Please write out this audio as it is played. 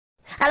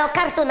Hello,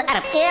 cartoon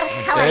Arab here.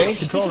 How are you?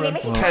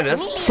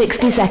 Tennis?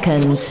 60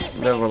 seconds.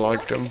 Never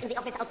liked him. Engineer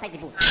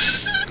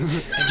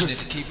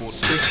to keyboard.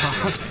 Engineer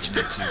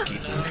to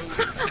keyboard.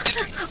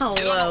 Oh,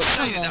 well,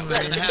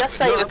 Just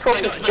say you were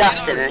talking to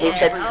Justin and he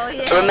said,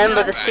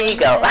 remember the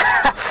seagull?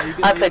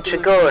 I played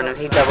Trigorin and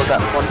he doubled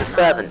up as one of the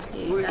servants.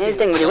 He's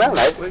doing really well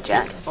though,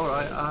 Jack.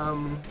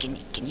 Can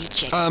you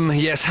check?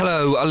 Yes,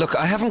 hello. Look,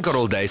 I haven't got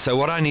all day, so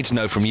what I need to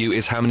know from you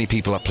is how many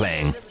people are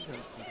playing.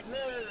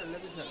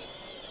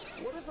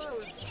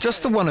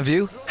 Just the one of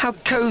you? How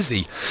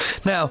cosy.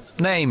 Now,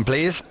 name,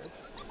 please.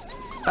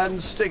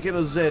 And stick in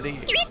a ZE.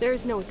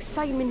 There's no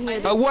excitement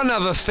here. One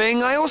other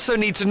thing, I also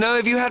need to know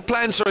if you had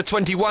plans for a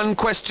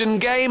 21-question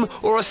game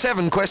or a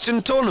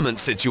 7-question tournament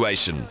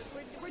situation.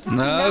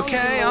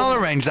 Okay, I'll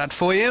arrange that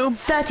for you.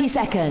 30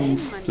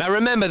 seconds. Now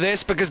remember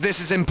this, because this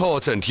is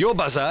important. Your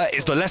buzzer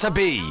is the letter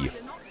B.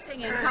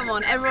 Come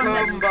on,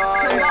 everyone.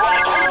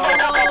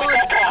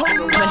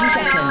 20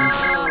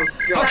 seconds.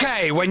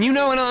 Okay, when you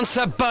know an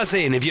answer, buzz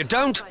in. If you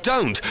don't,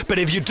 don't. But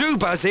if you do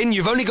buzz in,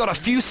 you've only got a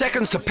few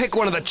seconds to pick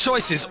one of the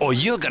choices, or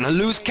you're gonna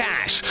lose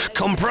cash.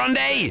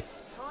 Comprende?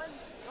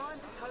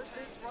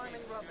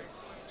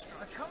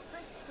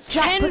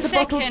 Jack, put the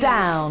bottle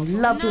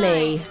down.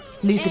 Lovely.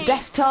 Lose the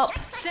desktop.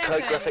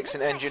 Code graphics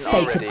and engine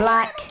Stay already. to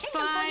black.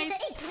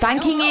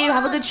 Thanking you.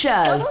 Have a good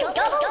show.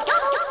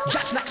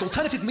 Jack Snack's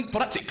alternative meat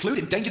products include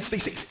endangered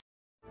species.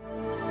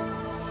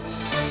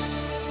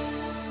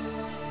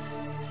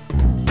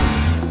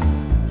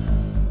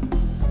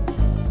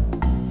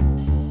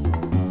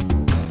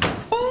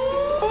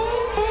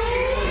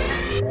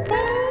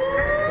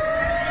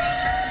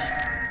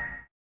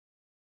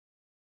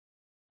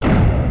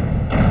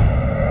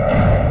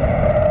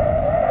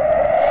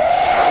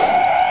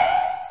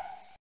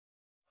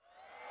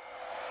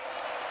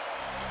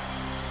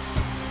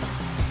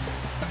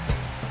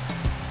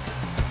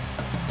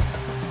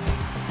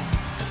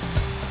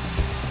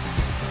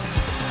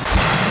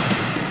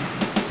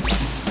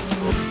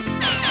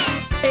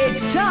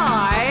 It's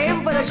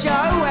time for the show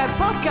where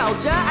pop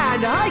culture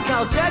and high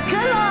culture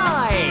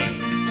collide!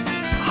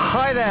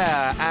 Hi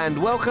there,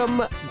 and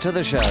welcome to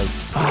the show.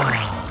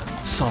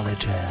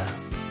 Solitaire.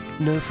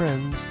 No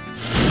friends.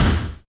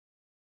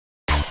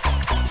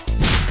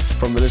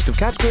 From the list of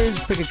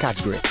categories, pick a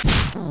category.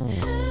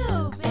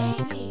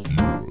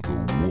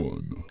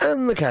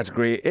 And the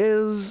category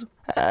is...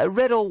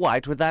 red or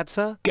white with that,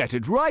 sir? Get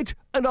it right,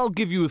 and I'll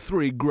give you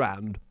 $3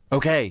 grand.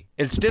 Okay,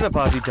 it's dinner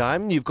party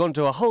time. You've gone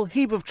to a whole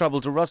heap of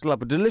trouble to rustle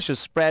up a delicious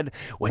spread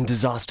when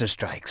disaster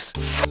strikes.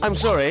 I'm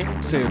sorry,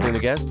 serious dinner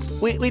guests.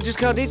 We just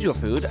can't eat your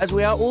food as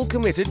we are all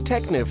committed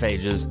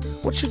technophages.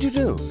 What should you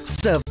do?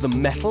 Serve the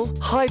metal,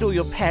 hide all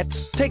your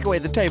pets, take away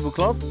the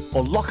tablecloth,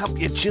 or lock up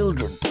your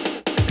children?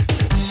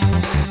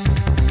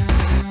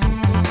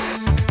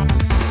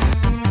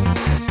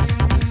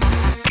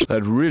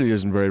 That really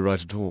isn't very right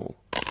at all.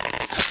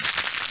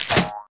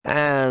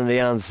 And the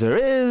answer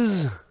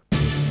is...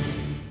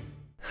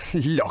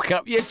 lock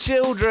up your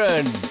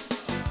children!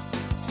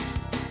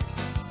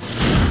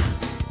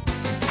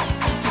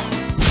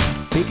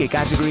 Pick a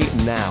category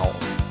now.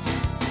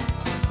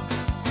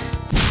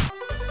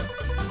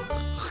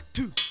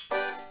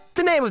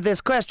 The name of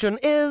this question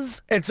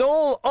is... It's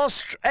all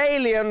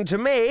Australian to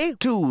me.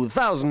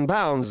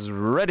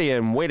 £2,000 ready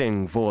and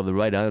waiting for the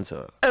right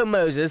answer. Oh,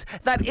 Moses,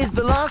 that is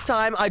the last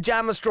time I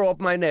jam a straw up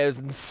my nose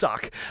and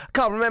suck.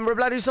 Can't remember a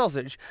bloody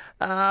sausage.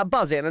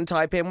 Buzz in and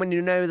type in when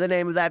you know the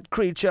name of that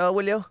creature,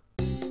 will you?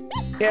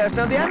 Yes,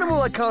 now the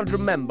animal I can't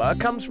remember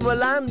comes from a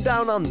land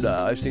down under,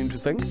 I seem to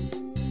think.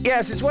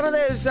 Yes, it's one of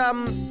those,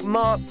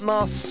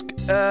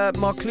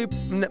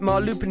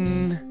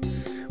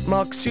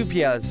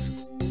 marsupials.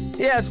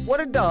 Yes, what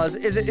it does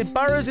is it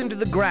burrows into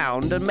the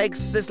ground and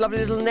makes this lovely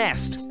little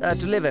nest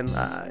to live in.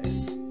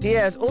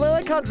 Yes, although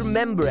I can't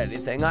remember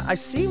anything, I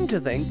seem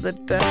to think that...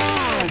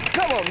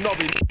 come on,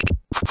 Nobby!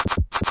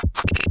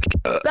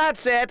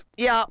 That's it.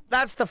 Yeah,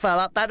 that's the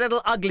fella. That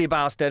little ugly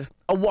bastard.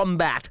 A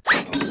wombat.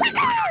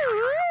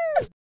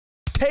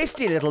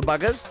 Tasty little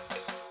buggers.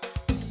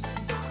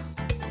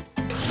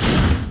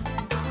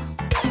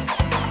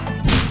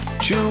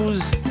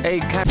 Choose a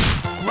cat.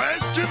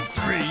 Question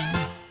 3.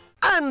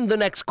 And the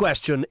next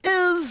question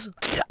is...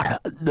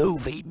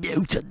 Movie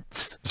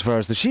Mutants. As far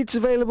as the sheets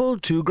available,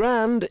 £2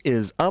 grand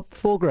is up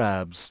for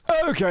grabs.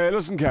 Okay,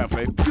 listen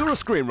carefully. You're a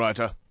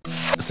screenwriter.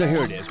 So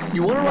here it is.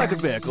 You want to write a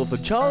vehicle for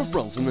Charles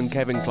Bronson and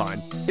Kevin Kline.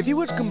 If you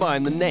were to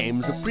combine the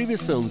names of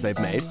previous films they've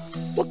made,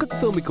 what could the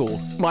film be called?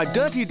 My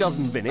Dirty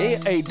Dozen Vinny,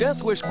 A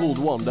Death Wish Called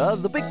Wanda,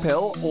 The Big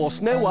Pill, or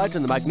Snow White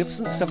and the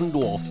Magnificent Seven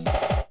Dwarf?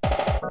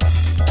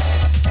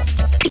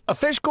 A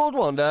Fish Called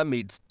Wanda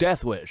meets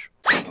Death Wish.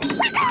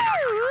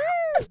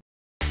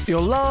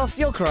 You'll laugh,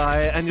 you'll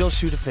cry, and you'll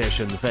shoot a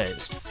fish in the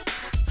face.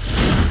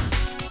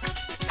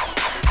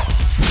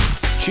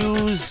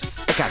 Choose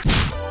a category.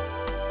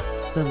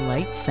 The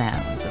light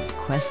sounds of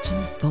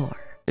question 4.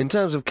 In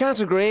terms of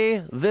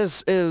category,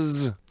 this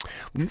is...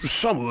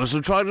 Some of us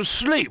are trying to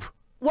sleep.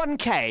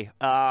 1K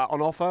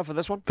on offer for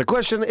this one. The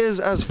question is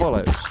as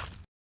follows.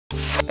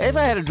 If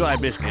I had a dry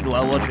biscuit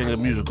while watching a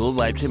musical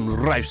by Tim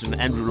Rice and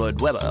Andrew Lloyd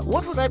Webber,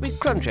 what would I be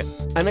crunching?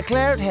 An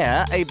eclair at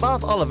Hare, a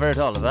Bath Oliver at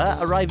Oliver,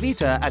 a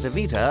Ryvita at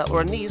Evita,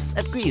 or a Nice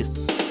at Greece?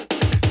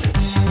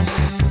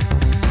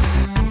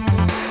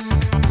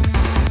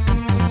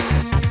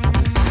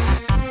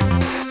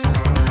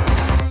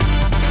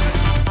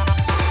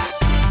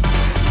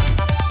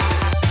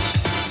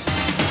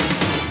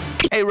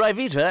 A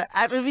Ryvita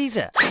at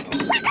Evita.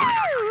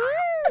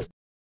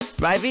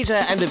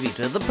 Ryvita and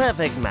Evita, the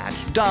perfect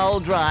match. Dull,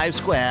 dry,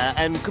 square,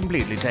 and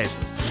completely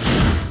tasteless.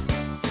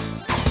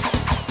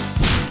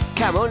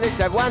 Come on, let's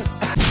have one.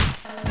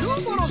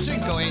 Numero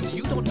 5, and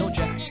you don't know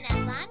Jack.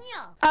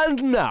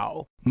 And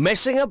now,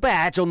 messing a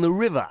bat on the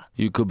river.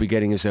 You could be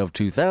getting yourself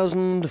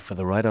 2,000 for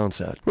the right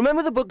answer.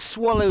 Remember the book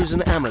Swallows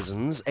and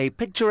Amazons, a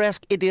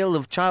picturesque idyll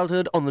of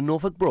childhood on the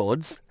Norfolk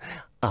Broads?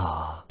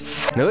 Ah.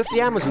 Now, if the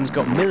Amazons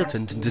got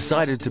militant and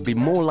decided to be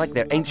more like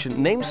their ancient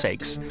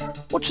namesakes,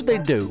 what should they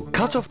do?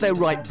 Cut off their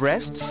right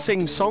breasts,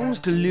 sing songs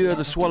to lure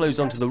the swallows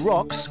onto the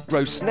rocks,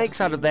 grow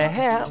snakes out of their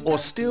hair, or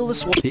steal the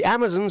swallows? The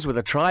Amazons were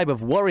a tribe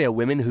of warrior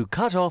women who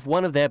cut off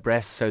one of their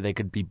breasts so they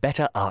could be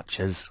better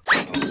archers.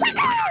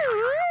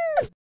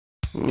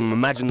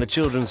 Imagine the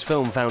Children's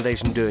Film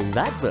Foundation doing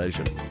that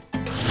version.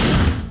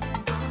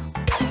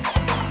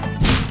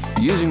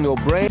 Using your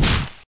brain...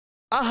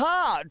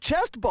 Aha!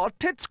 Chestbot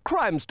Tits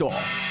Crime Store.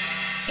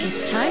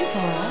 It's time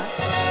for...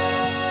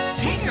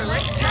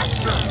 Tinkerlick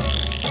Test Run.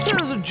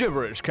 Here's a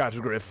gibberish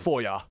category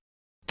for ya.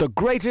 The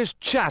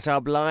greatest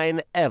chat-up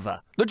line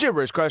ever. The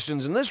gibberish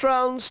questions in this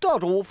round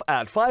start off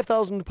at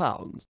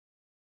 £5,000.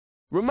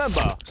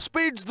 Remember,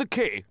 speed's the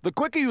key. The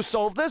quicker you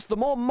solve this, the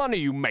more money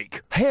you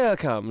make. Here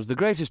comes the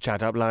greatest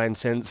chat-up line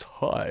since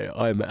Hi,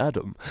 I'm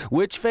Adam.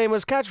 Which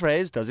famous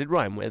catchphrase does it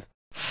rhyme with?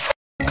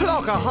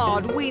 Clock a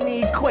hard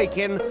weenie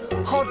quaking,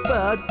 hot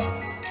bird.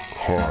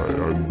 Hi,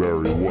 I'm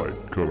Barry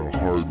White. Got a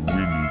hard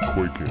weenie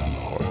quaking,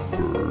 hot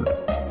bird.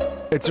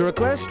 It's a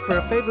request for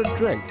a favorite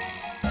drink.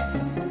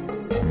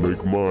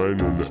 Make mine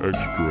an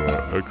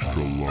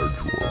extra large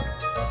one.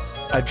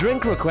 A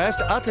drink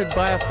request uttered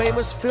by a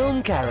famous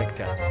film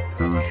character.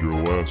 Here's your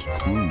last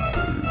clue,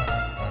 babe.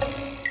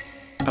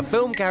 A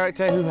film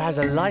character who has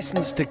a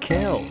license to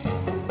kill.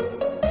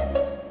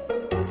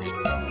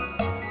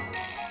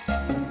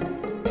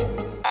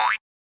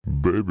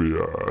 Baby,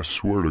 I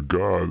swear to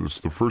God, it's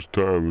the first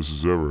time this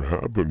has ever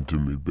happened to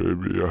me,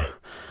 baby.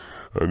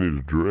 I need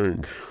a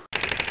drink.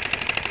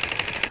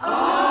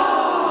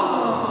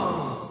 Oh!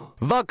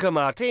 Vodka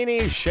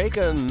martini,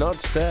 shaken, not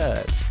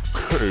stirred.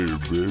 Hey,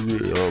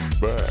 baby, I'm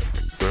back.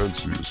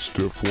 Fancy a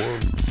stiff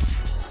one,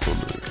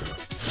 honey.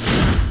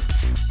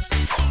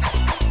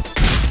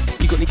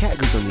 You got any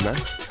categories on you, man?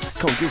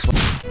 Come on, give us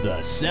one.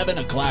 The 7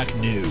 o'clock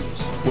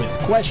news with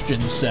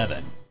question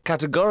 7.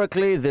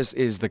 Categorically, this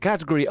is the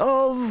category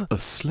of a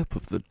slip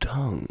of the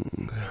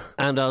tongue.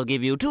 And I'll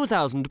give you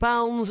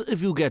 £2,000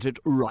 if you get it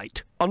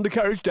right.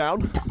 Undercarriage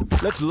down.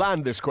 Let's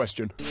land this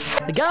question.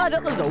 The guard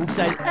at the zoo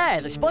said,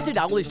 the spotted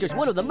owl is just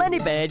one of the many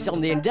birds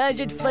on the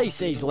endangered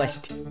species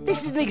list.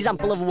 This is an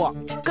example of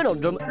what?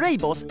 Conundrum,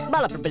 rebus,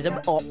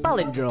 malapropism, or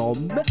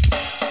palindrome?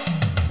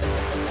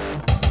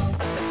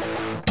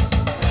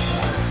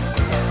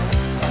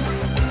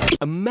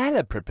 A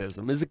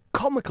malapropism is a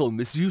comical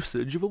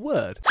misusage of a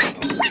word.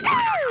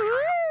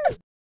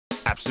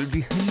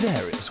 Absolutely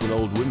hilarious when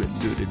old women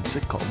do it in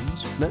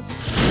sitcoms, no?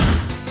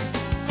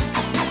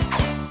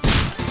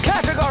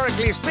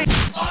 Categorically speaking...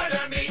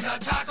 Order me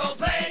the taco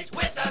plate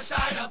with the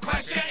side of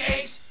question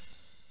 8.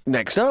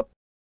 Next up,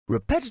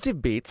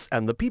 repetitive beats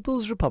and the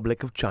People's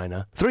Republic of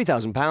China.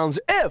 £3,000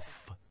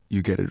 if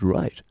you get it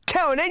right.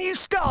 Cowan, then you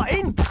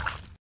starting?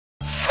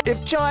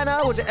 If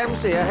China were to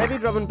MC a heavy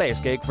drum and bass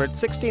gig for its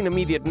 16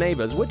 immediate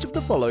neighbours, which of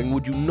the following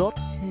would you not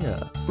hear?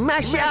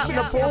 Mash out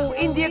Nepal,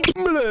 India...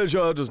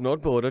 Malaysia does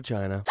not border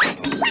China.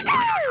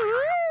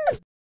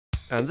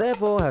 And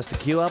therefore has to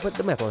queue up at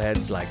the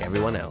metalheads like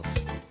everyone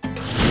else.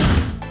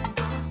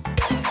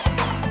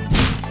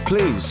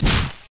 Please.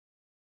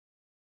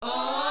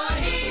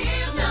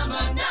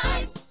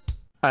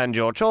 And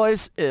your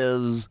choice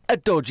is a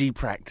dodgy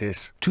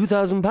practice.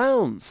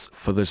 £2,000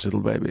 for this little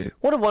baby.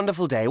 What a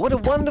wonderful day. What a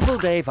wonderful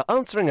day for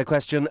answering a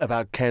question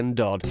about Ken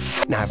Dodd.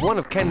 Now, if one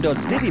of Ken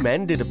Dodd's Diddy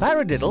Men did a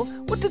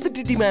paradiddle, what did the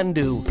Diddy Man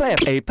do? Play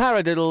a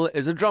paradiddle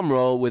is a drum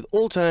roll with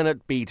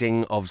alternate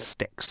beating of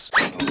sticks.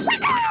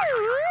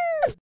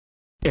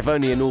 If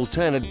only an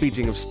alternate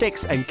beating of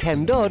sticks and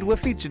Ken Dodd were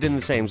featured in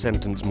the same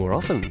sentence more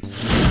often.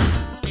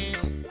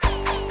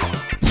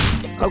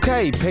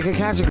 Okay, pick a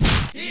category.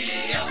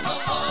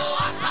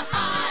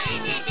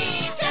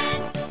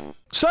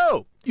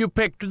 So, you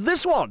picked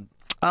this one.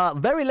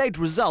 Very late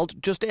result,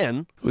 just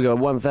in. We got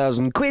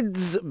 1,000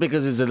 quids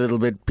because it's a little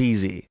bit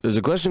peasy. There's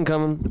a question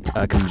coming.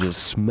 I can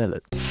just smell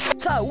it.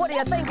 So, what do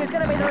you think is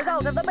going to be the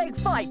result of the big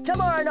fight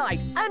tomorrow night?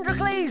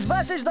 Androcles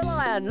versus the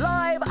Lion,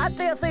 live at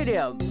the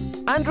Athenaeum.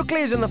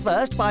 Androcles in the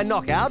first by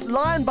knockout,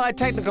 Lion by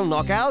technical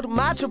knockout,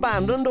 match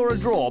abandoned or a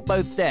draw,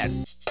 both dead.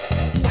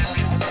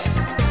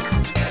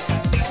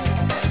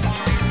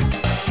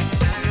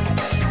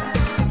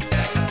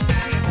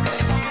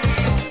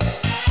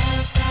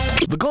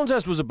 The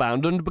contest was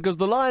abandoned because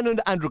the lion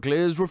and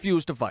Androcles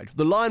refused to fight.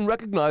 The lion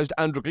recognized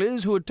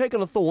Androcles, who had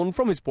taken a thorn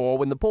from his paw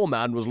when the poor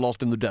man was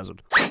lost in the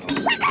desert.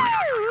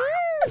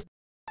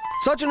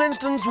 Such an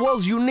instance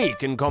was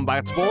unique in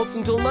combat sports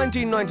until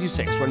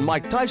 1996, when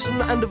Mike Tyson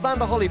and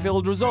Evander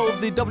Holyfield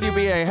resolved the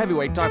WBA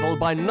heavyweight title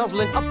by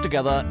nuzzling up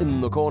together in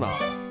the corner.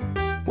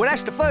 Well,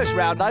 that's the first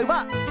round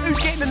over. Who's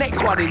getting the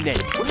next one in then?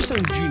 What is so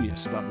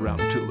ingenious about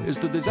round 2 is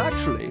that there's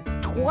actually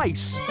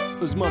twice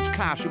as much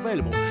cash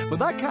available. But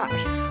that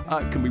cash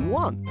can be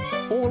won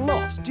or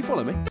lost. Do you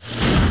follow me?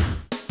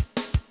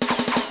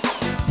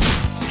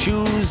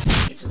 Choose.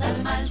 It's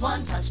 11 minus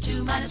 1 plus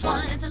 2 minus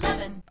 1 is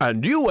 11.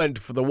 And you went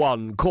for the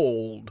one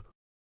called...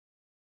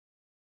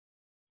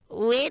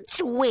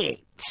 Which?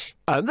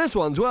 And this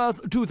one's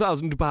worth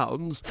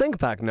 £2,000. Think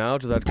back now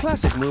to that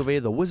classic movie,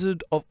 The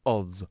Wizard of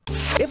Oz.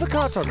 If a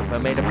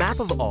cartographer made a map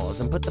of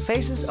Oz and put the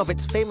faces of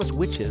its famous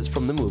witches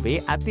from the movie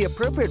at the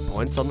appropriate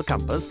points on the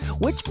compass,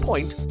 which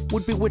point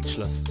would be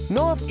witchless?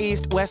 North,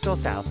 east, west, or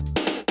south?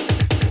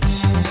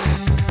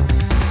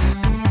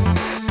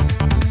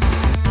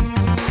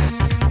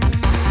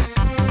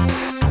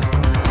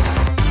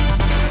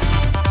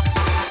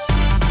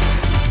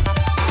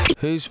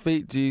 Whose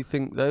feet do you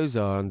think those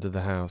are under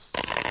the house?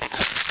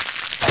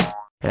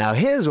 Now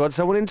here's what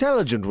someone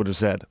intelligent would have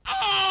said.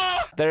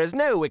 There is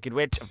no Wicked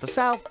Witch of the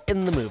South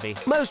in the movie.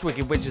 Most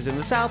Wicked Witches in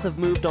the South have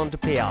moved on to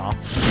PR.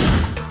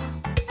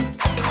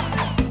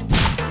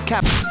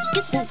 Cap.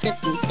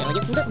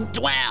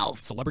 12.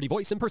 Celebrity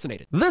voice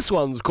impersonated. This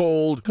one's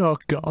called... Oh,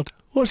 God.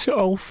 What's it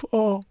all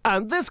for?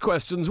 And this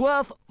question's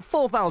worth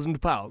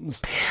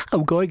 £4,000.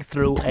 I'm going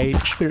through a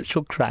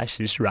spiritual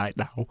crisis right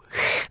now.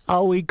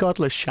 Are we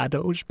godless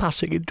shadows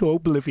passing into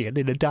oblivion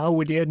in a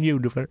Darwinian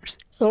universe?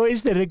 Or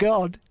is there a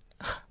God?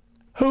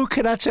 Who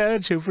can I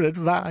turn to for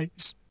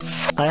advice?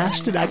 I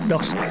asked an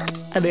agnostic,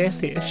 an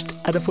atheist,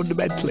 and a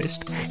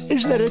fundamentalist,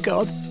 is there a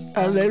God?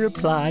 And they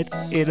replied,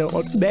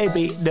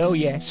 maybe, no,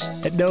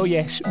 yes, no,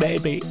 yes,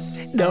 maybe,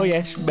 no,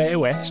 yes, may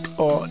west,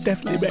 or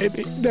definitely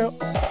maybe, no.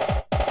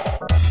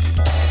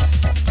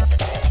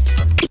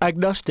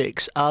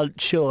 Agnostics aren't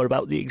sure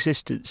about the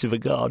existence of a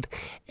God.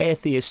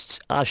 Atheists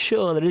are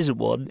sure there isn't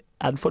one,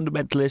 and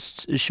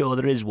fundamentalists are sure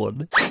there is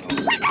one.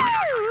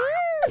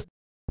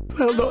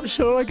 Well, not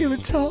sure, I give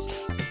it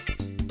tops.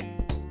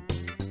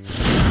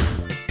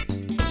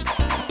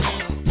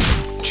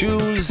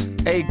 Choose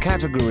a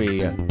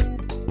category.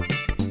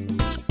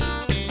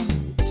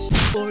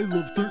 I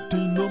love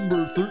 13,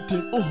 number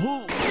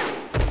 13.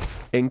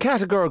 In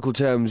categorical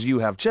terms, you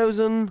have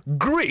chosen...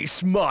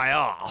 Grease my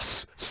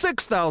ass!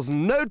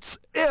 6,000 notes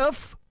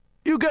if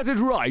you get it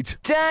right.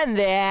 Done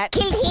that!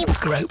 Kill him!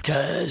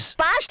 Groaters.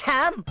 Bashed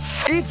him!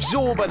 If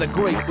Zorba the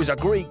Greek was a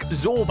Greek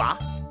Zorba,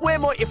 where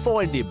might you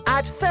find him?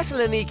 At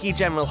Thessaloniki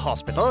General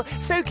Hospital,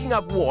 soaking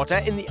up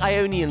water in the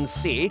Ionian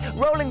Sea,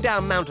 rolling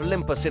down Mount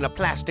Olympus in a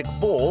plastic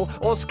ball,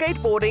 or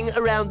skateboarding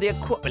around the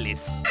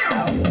Acropolis.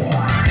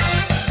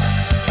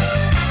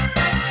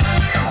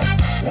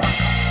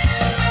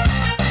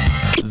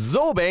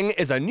 Zorbing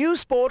is a new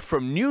sport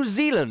from New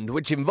Zealand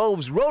which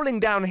involves rolling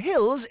down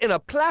hills in a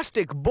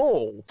plastic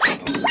ball.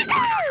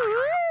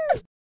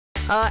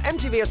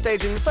 MTV are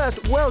staging the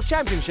first World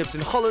Championships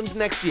in Holland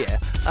next year.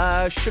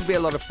 Should be a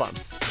lot of fun.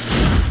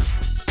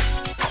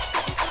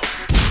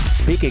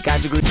 Pick a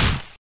category.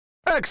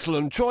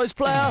 Excellent choice,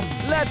 player.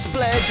 Let's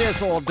play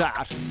this or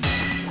that.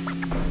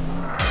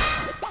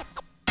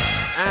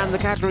 And the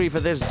category for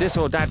this this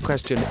or that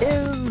question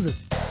is...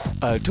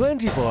 a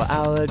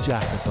 24-hour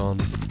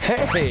jackathon.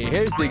 Hey,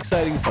 here's the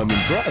exciting Simon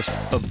Brest,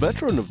 a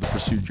veteran of the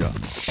procedure.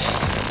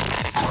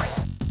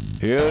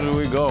 Here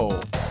we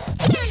go.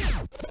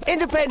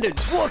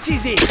 Independence, what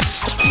is it?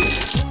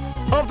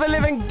 Of the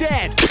Living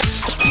Dead.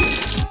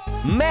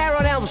 Mayor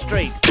on Elm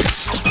Street.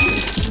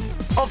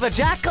 Of the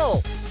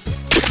Jackal.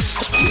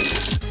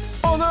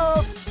 On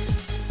Earth.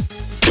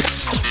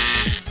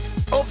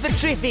 Of the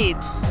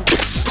Triffids.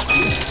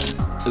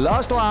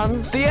 Last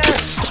one. The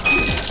Earth.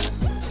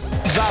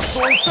 That's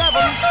all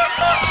 7.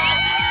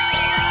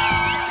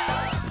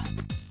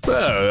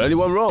 Well,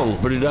 anyone wrong?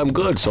 Pretty damn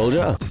good,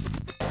 soldier.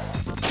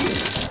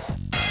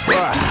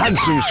 Well, a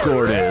handsome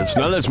score it is.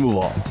 Now let's move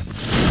on.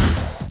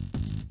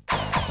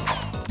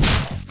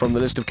 From the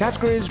list of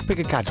categories, pick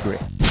a category.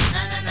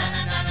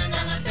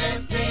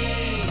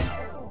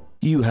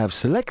 You have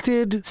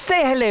selected...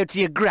 Say hello to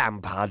your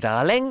grandpa,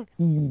 darling.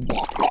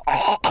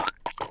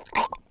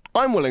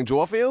 I'm willing to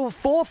offer you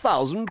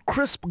 4,000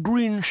 crisp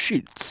green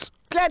sheets.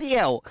 Bloody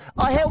hell,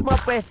 I held my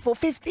breath for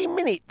 15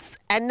 minutes,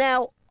 and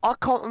now I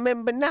can't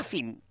remember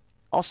nothing.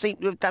 I seem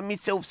to have done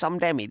myself some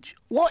damage.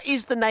 What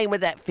is the name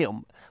of that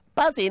film?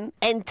 Buzz in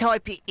and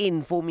type it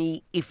in for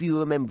me if you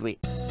remember it.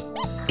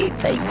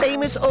 It's a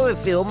famous horror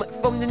film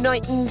from the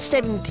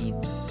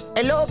 1970s.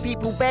 A lot of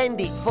people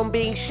banned it from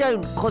being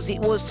shown because it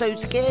was so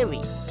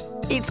scary.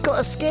 It's got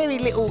a scary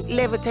little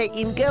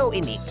levitating girl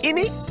in it. In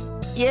it?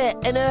 Yeah,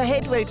 and her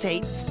head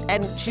rotates,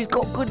 and she's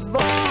got good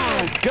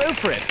vibes. Go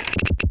for it.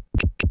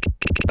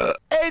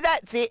 Oh,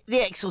 that's it.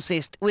 The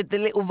Exorcist with the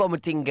little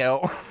vomiting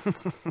girl.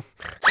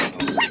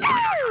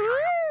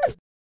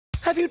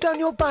 Have you done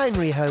your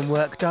binary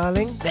homework,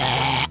 darling?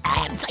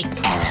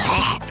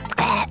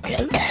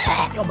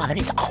 Your mother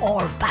is a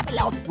whore,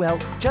 Babylon. Well,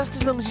 just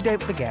as long as you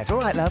don't forget. All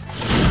right, love.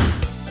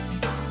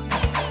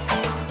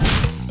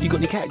 You got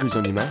any categories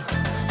on you, man?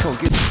 Come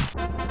on, give...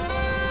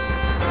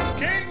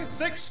 King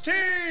 16!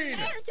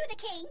 Hail to the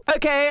king!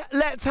 Okay,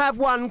 let's have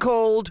one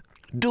called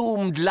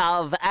Doomed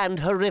Love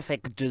and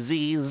Horrific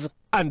Disease.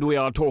 And we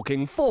are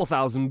talking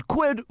 4,000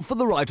 quid for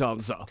the right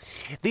answer.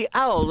 The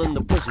owl and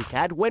the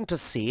pussycat went to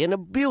sea in a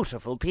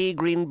beautiful pea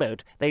green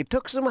boat. They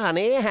took some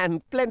honey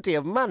and plenty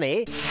of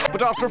money.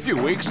 But after a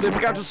few weeks, they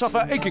began to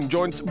suffer aching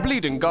joints,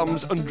 bleeding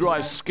gums, and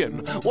dry skin.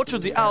 What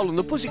should the owl and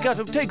the pussycat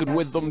have taken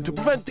with them to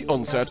prevent the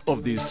onset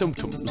of these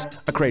symptoms?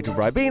 A crate of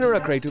Ribena,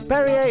 a crate of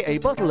Perrier, a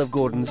bottle of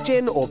Gordon's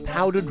gin, or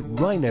powdered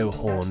rhino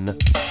horn.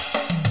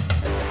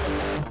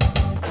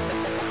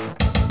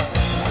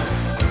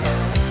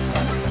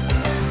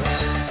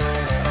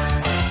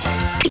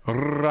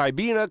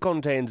 Ribena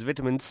contains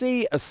vitamin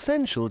C,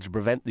 essential to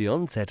prevent the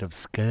onset of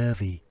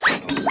scurvy.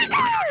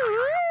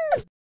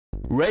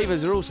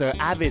 Ravers are also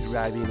avid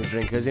Ribena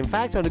drinkers. In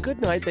fact, on a good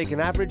night, they can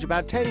average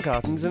about 10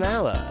 cartons an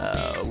hour,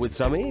 with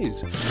some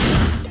ease.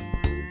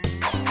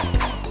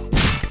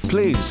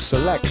 Please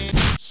select.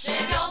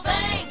 Shave your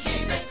vein,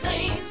 keep it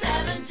clean,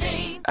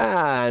 17.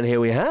 And here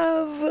we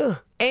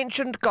have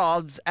Ancient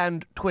Gods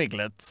and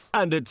Twiglets.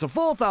 And it's a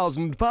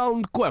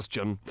 £4,000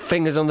 question.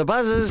 Fingers on the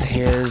buzzers,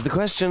 here's the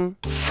question.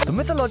 The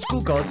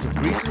mythological gods of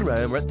Greece and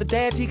Rome are at the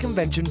Deity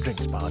Convention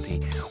drinks party.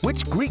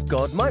 Which Greek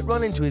god might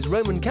run into his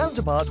Roman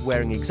counterpart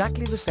wearing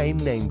exactly the same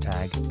name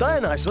tag?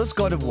 Dionysus,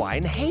 god of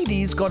wine,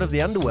 Hades, god of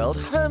the underworld,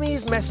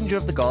 Hermes, messenger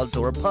of the gods,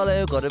 or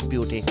Apollo, god of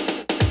beauty?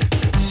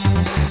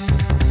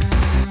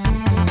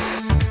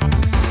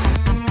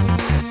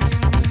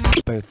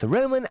 Both the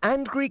Roman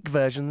and Greek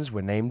versions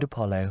were named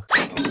Apollo.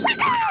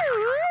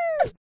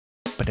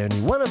 But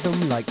only one of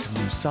them liked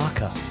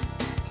moussaka.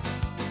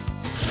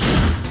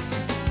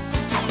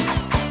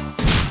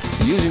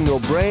 Using your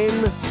brain...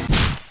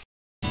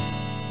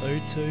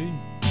 18.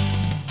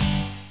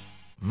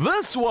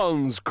 This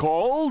one's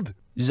called...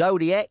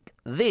 Zodiac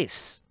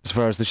This. As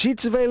far as the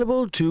sheet's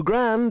available,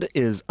 £2,000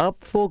 is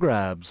up for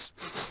grabs.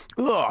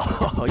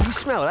 Oh, you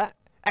smell that?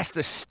 That's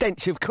the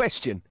stench of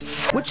question.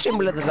 Which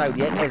symbol of the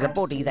zodiac has a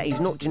body that is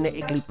not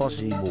genetically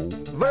possible?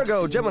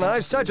 Virgo, Gemini,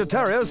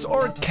 Sagittarius,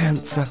 or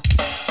Cancer.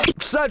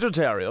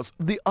 Sagittarius,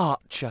 the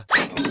archer.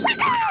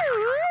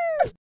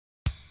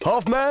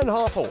 Half man,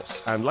 half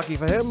horse. And lucky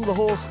for him, the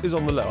horse is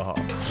on the lower half.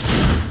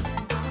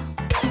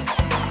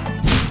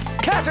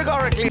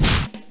 Categorically...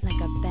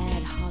 Like a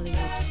bad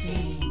Hollywood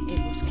scene, it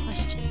was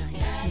question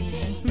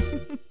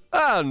 19.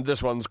 And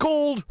this one's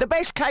called... The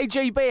best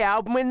KGB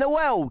album in the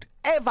world,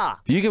 ever.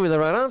 You give me the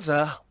right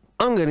answer,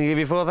 I'm going to give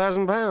you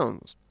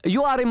 £4,000.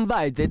 You are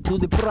invited to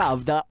the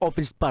Pravda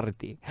office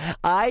party.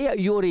 I,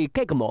 Yuri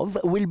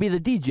Kekimov, will be the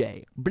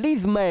DJ.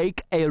 Please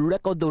make a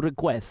record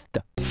request.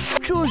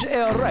 Choose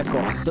a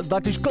record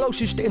that is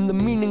closest in the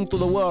meaning to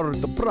the word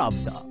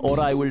Pravda, or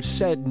I will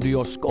send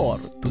your score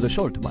to the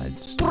salt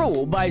mines.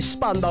 True by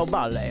Spandau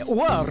Ballet.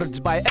 Words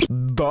by...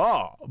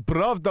 Da!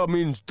 Pravda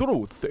means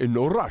truth in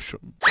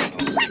Russian.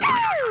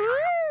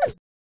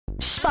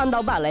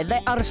 Spandau Ballet, they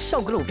are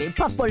so groovy.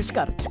 Puffball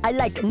skirts. I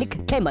like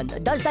Nick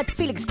Kamen. Does that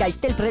Felix guy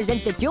still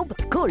present the tube?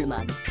 Cool,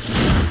 man.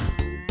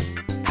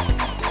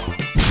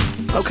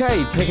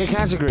 Okay, pick a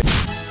category.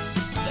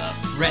 The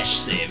Fresh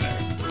Saver.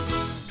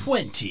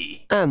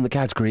 20. And the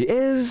category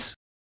is...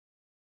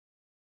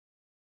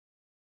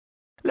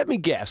 Let me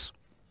guess.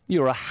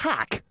 You're a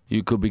hack.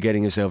 You could be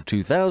getting yourself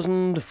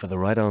 £2,000 for the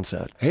right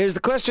answer. Here's the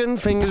question,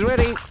 fingers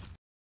ready.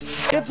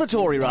 If the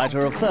Tory writer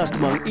of First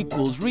Among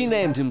Equals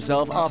renamed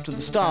himself after the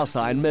star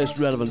sign most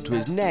relevant to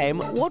his name,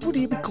 what would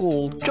he be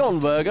called? John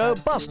Virgo,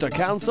 Buster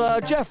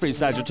Cancer, Jeffrey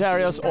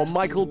Sagittarius, or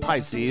Michael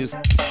Pisces?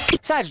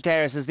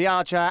 Sagittarius is the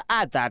archer,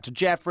 add that to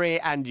Jeffrey,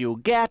 and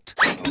you get...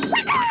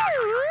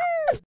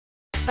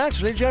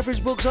 Actually, Jeffrey's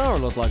books are a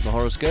lot like the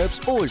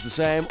horoscopes, always the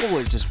same,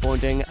 always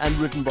disappointing, and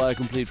written by a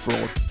complete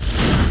fraud.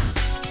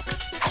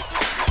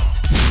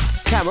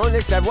 Come on,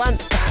 let's have one.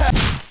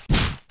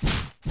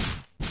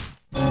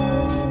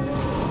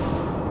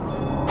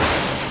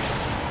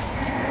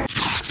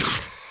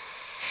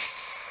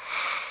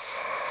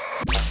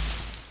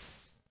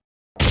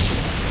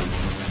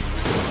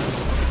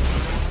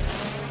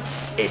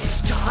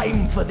 It's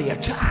time for the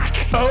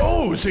attack.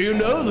 Oh, so you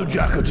know the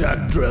Jack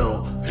Attack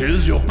drill.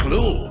 Here's your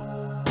clue.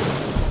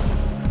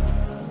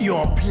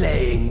 You're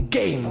playing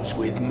games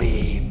with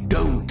me.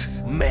 Don't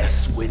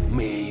mess with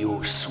me,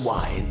 you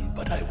swine.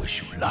 But I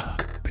wish you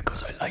luck,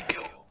 because I like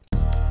you.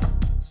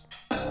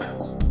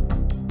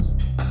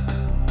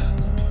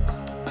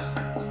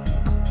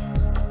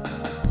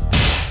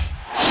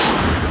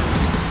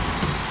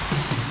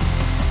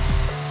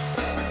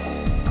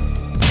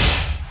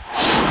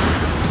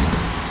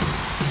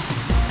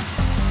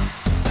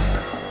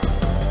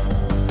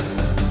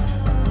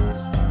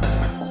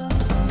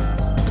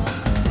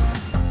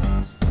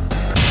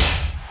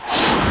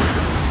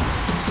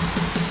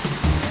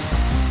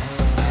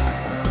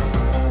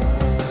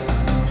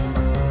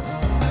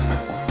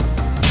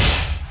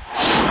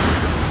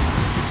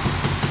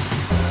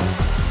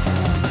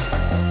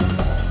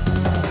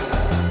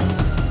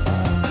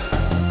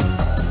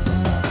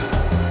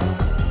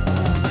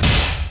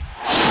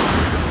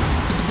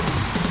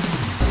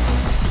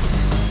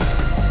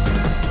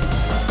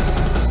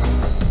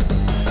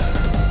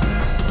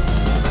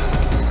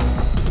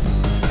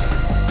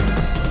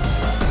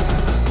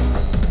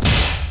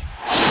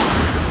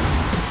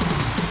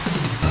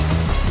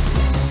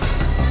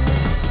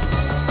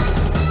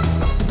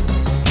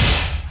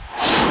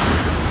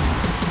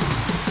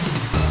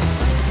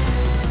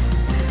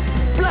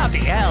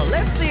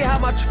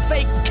 much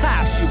fake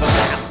cash you've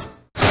amassed.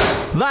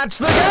 That's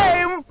the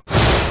game!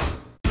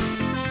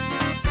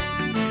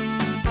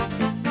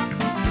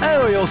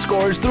 Oh, your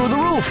score is through the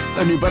roof,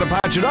 and you better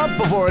patch it up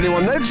before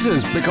anyone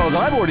notices, because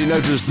I've already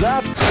noticed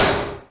that.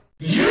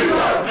 You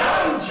don't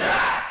know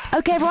Jack!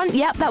 Okay, everyone.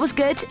 Yep, that was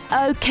good.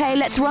 Okay,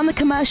 let's run the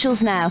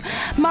commercials now.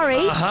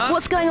 Murray,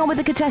 what's going on with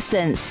the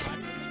contestants?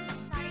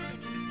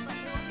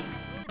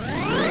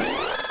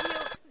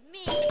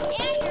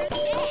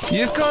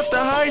 You've got the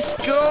high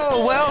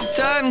score. Well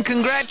done.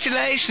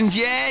 Congratulations.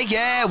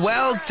 Yeah,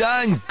 well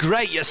done.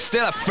 Great. You're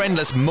still a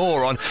friendless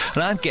moron,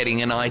 and I'm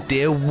getting an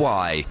idea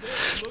why.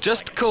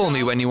 Just call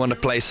me when you want to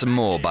play some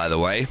more, by the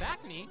way.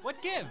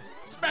 What gives?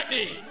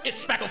 Spacne!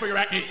 It's spackle for your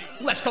acne.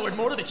 Less colored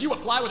mortar that you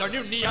apply with our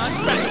new neon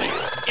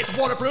spatulas. It's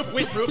waterproof,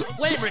 windproof,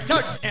 flame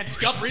retardant, and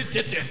scuff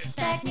resistant.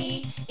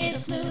 Spacne, it'll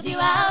smooth you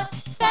out.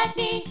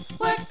 Spacne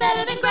works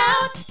better than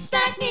grout.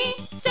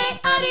 Spacne, say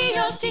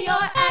adios to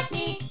your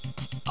acne.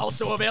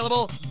 Also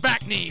available,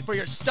 Backney for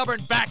your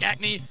stubborn back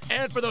acne,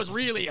 and for those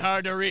really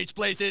hard to reach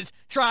places,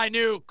 try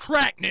new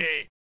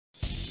Crackney.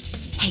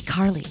 Hey,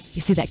 Carly,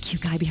 you see that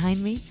cute guy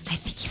behind me? I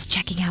think he's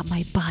checking out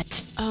my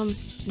butt.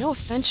 No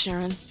offense,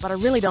 Sharon, but I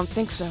really don't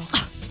think so.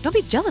 Don't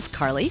be jealous,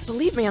 Carly.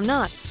 Believe me, I'm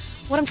not.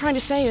 What I'm trying to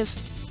say is,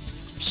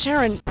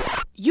 Sharon,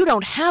 you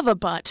don't have a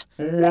butt.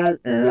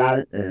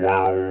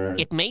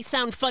 It may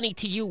sound funny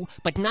to you,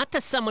 but not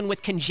to someone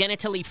with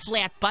congenitally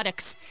flat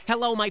buttocks.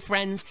 Hello, my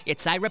friends.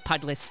 It's Ira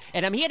Pudlis,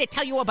 and I'm here to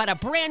tell you about a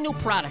brand new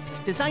product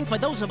designed for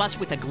those of us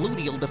with a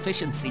gluteal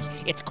deficiency.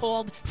 It's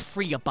called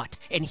Free-A-Butt,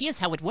 and here's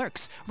how it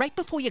works. Right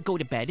before you go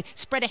to bed,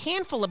 spread a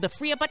handful of the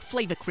Free-A-Butt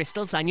flavor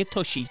crystals on your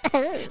tushy.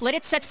 Let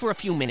it set for a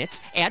few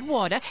minutes, add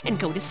water, and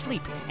go to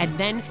sleep. And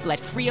then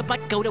let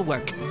Free-A-Butt go to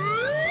work.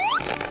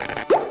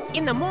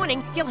 In the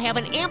morning, you'll have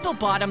an ample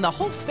bottom the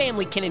whole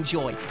family can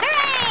enjoy.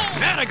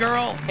 Hooray! Atta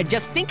girl! And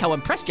just think how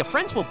impressed your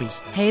friends will be.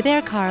 Hey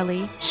there,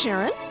 Carly.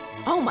 Sharon?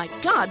 Oh my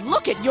God,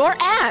 look at your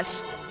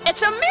ass!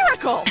 It's a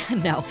miracle!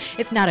 No,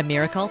 it's not a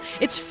miracle.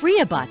 It's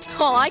Free-A-Butt.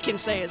 All I can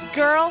say is,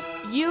 girl,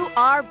 you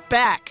are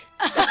back.